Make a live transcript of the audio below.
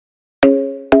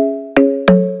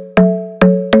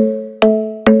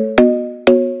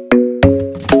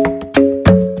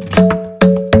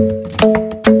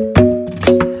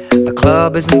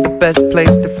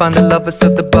find a lover, so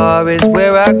the bar is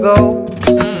where I go.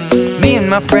 Me and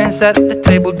my friends at the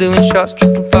table doing shots,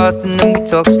 tripping fast, and then we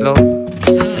talk slow.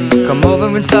 And you come over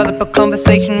and start up a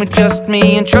conversation with just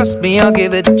me, and trust me, I'll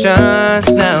give it a chance.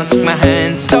 Now take my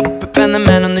hand, stop it, and the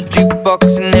man on the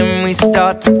jukebox, and then we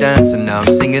start to dance. And now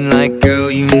I'm singing like,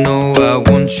 girl, you know I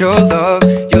want your love.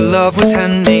 Your love was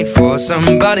handmade for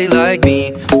somebody like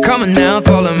me. Come on now,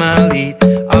 follow my lead.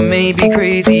 I may be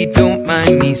crazy, don't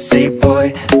mind me. Say,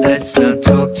 boy, let's not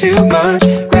talk too much.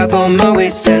 Grab on my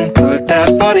waist and put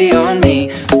that body on me.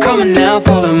 Come on now,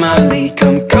 follow my lead.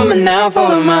 Come on now,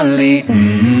 follow my lead.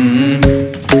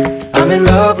 I'm in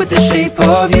love with the shape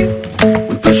of you.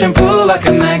 We push and pull like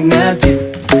a magnet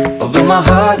do. Although my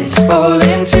heart is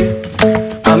falling too.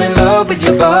 I'm in love with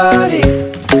your body.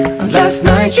 Last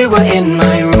night you were in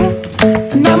my room,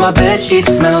 and now my bedsheets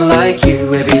smell like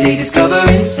you. Every day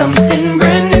discovering something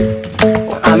brand new.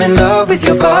 Well, I'm in love with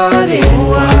your body.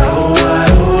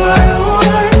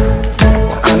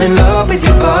 I'm in love with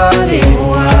your body.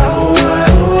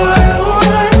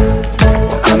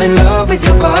 I'm in love with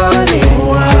your body.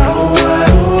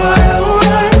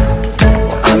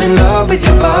 I'm in love with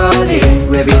your body.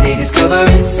 Every day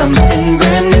discovering something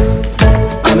brand new.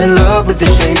 I'm in love with the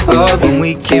shape of you. When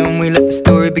we came, we let the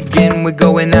story begin. We're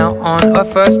going out on our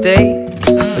first date.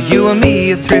 You and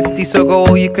me are thrifty, so go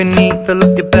all you can eat. Fill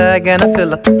up your bag and I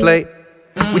fill up the plate.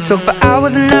 We talk for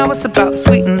hours and hours about the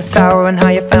sweet and the sour, and how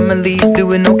your family's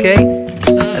doing okay.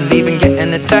 And leaving,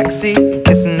 getting a taxi,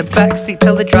 kissing the backseat,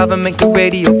 tell the driver make the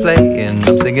radio play. And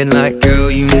I'm singing like, girl,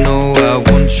 you know I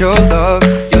want your love.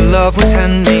 Your love was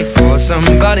handmade for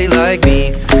somebody like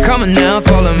me. Come on now,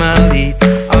 follow my lead.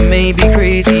 I may be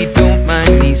crazy, don't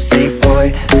mind me. Say,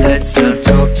 boy, let's not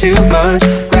talk too much.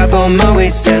 Grab on my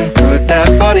waist and put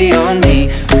that body on me.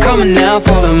 Come on now,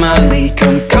 follow my lead.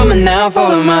 Come on now,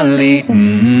 follow my lead.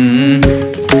 I'm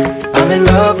in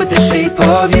love with the shape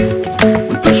of you.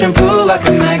 We push and pull like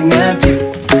a magnet do.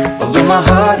 Although my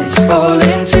heart is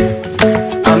falling too.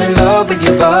 I'm in love with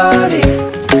your body.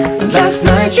 Last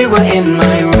night you were in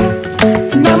my room,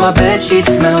 and now my bedsheets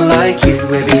smell like you.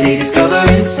 Every day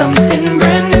discovering something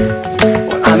brand new.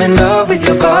 Well, I'm in love with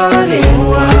your body.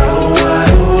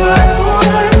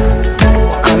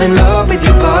 I'm in love with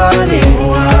your body.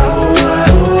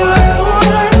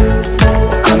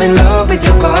 I'm in love with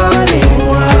your body.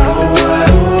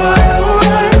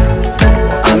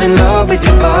 I'm in love with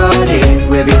your body.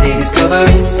 Every day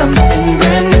discovering something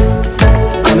brand new.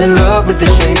 I'm in love with the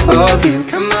shape of you.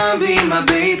 Come on, be my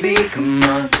baby, come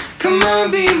on. Come on,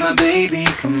 be my baby,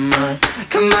 come on.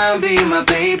 Come on, be my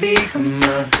baby, come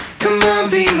on. Come on,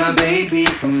 be my baby,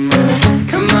 come on.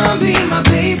 Come on, be my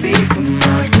baby, come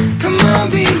on. Come on,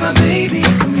 be my baby,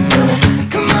 come on.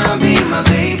 Come on, be my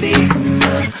baby, come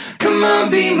on. Come on,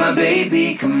 be my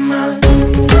baby, come on.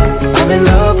 I'm in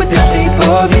love with the shape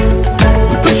of you.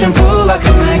 We push and pull like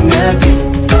a magnet do.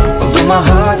 Although my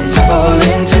heart is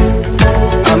falling too.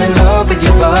 I'm in love with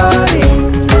your body.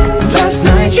 Last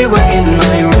night you were in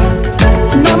my room,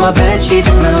 and now my bedsheets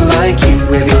smell like you.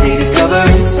 Every day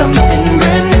discovering something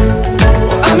brand new.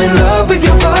 I'm in love with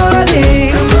your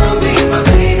body. Come on, be my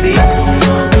baby, come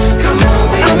on. Come on,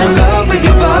 be I'm in love with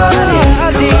your body.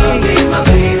 Come on, be my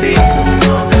baby, come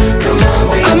on. Come on,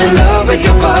 be I'm in love with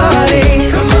your body.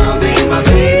 Come on, be my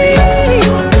baby,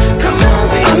 come on. Come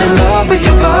on, be I'm in love with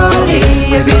your body.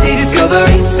 Every day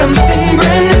discovering something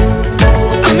brand new.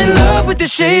 I'm in love with the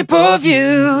shape of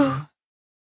you.